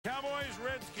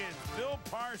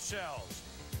Parcells.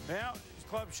 Well, his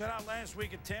club shut out last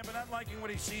week at Tampa, not liking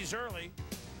what he sees early.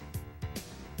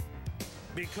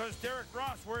 Because Derek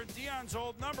Ross wearing Dion's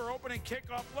old number, opening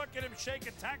kickoff. Look at him shake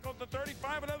a tackle at the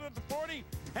 35, another at the 40,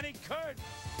 and he could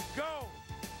go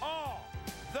all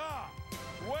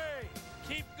the way.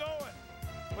 Keep going.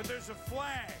 But there's a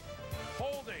flag.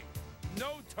 Holding.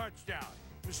 No touchdown.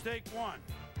 Mistake one.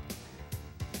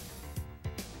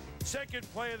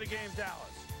 Second play of the game, Dallas.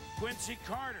 Quincy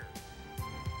Carter.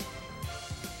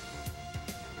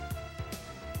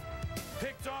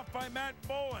 Picked off by Matt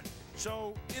Bowen.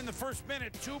 So in the first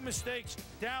minute, 2 mistakes,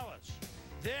 Dallas.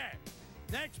 Then,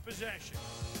 next possession.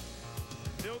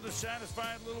 Still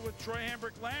dissatisfied a little with Troy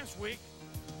Hambrick last week.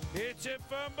 It's a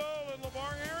fumble, and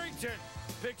LeVar Arrington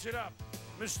picks it up.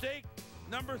 Mistake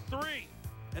number 3.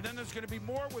 And then there's going to be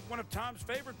more with one of Tom's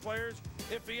favorite players,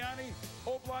 Ifeanyi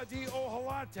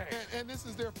Obladi-Ohalate. And this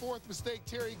is their 4th mistake.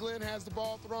 Terry Glenn has the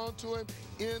ball thrown to him,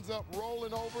 ends up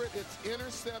rolling over it. It's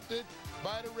intercepted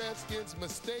by the Redskins.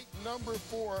 Mistake number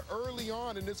 4 early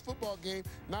on in this football game,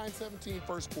 9-17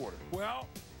 first quarter. Well,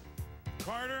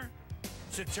 Carter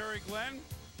to Terry Glenn,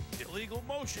 illegal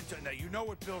motion. Now, you know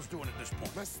what Bill's doing at this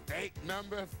point. Mistake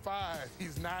number 5.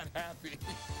 He's not happy.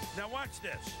 Now, watch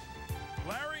this.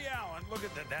 Larry Allen, look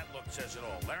at that. That look says it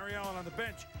all. Larry Allen on the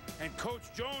bench, and Coach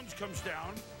Jones comes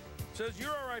down, says, "You're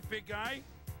all right, big guy."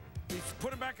 He's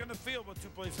put him back on the field, but 2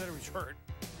 plays later he's hurt.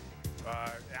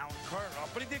 Alan Carter off,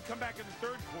 but he did come back in the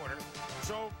 3rd quarter.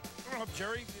 So I don't know if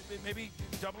Jerry maybe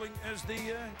doubling as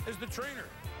the trainer.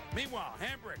 Meanwhile,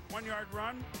 Hambrick, 1-yard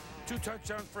run, 2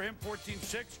 touchdowns for him,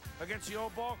 14-6 against the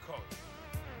old ball coach.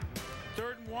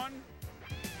 3rd and 1,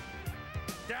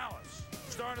 Dallas,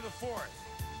 start of the 4th.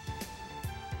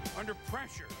 Under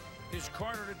pressure is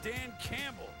Carter to Dan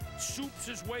Campbell. Soups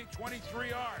his way 23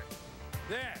 yards.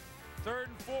 Then, 3rd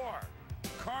and 4,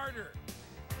 Carter.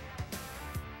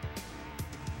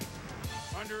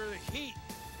 Under the heat.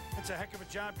 That's a heck of a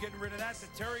job getting rid of that to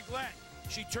Terry Glenn.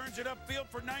 She turns it upfield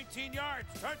for 19 yards.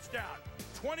 Touchdown.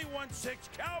 21-6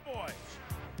 Cowboys.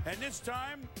 And this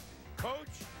time, coach,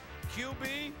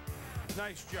 QB,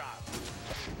 nice job.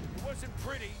 It wasn't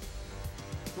pretty.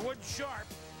 It wasn't sharp.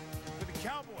 But the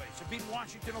Cowboys have beaten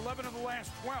Washington 11 of the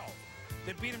last 12.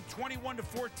 They beat them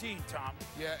 21-14, Tom.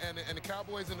 Yeah, and the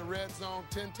Cowboys in the red zone,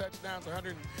 10 touchdowns,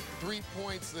 103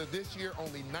 points this year,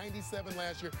 only 97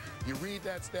 last year. You read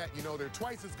that stat, you know they're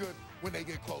twice as good when they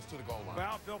get close to the goal line.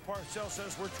 Well, Bill Parcells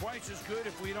says we're twice as good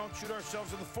if we don't shoot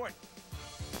ourselves in the foot.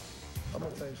 I'm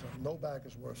going to tell you something. No back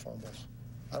is worth fumbles.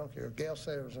 I don't care. Gale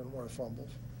Sayers isn't worth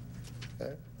fumbles.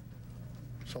 Okay?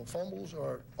 So fumbles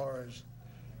are as...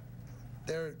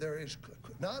 There is...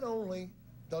 Not only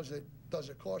does it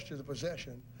cost you the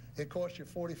possession, it costs you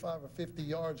 45 or 50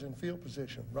 yards in field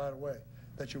position right away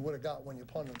that you would have got when you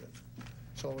punted it.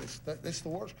 So it's the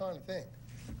worst kind of thing.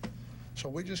 So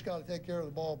we just got to take care of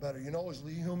the ball better. You know, it's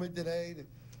humid today.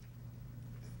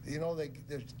 You know, their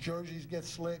jerseys get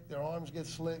slick, their arms get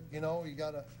slick. You know, we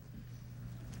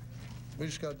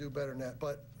just got to do better than that.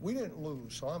 But we didn't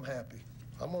lose, so I'm happy.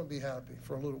 I'm going to be happy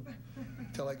for a little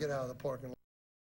till I get out of the parking lot.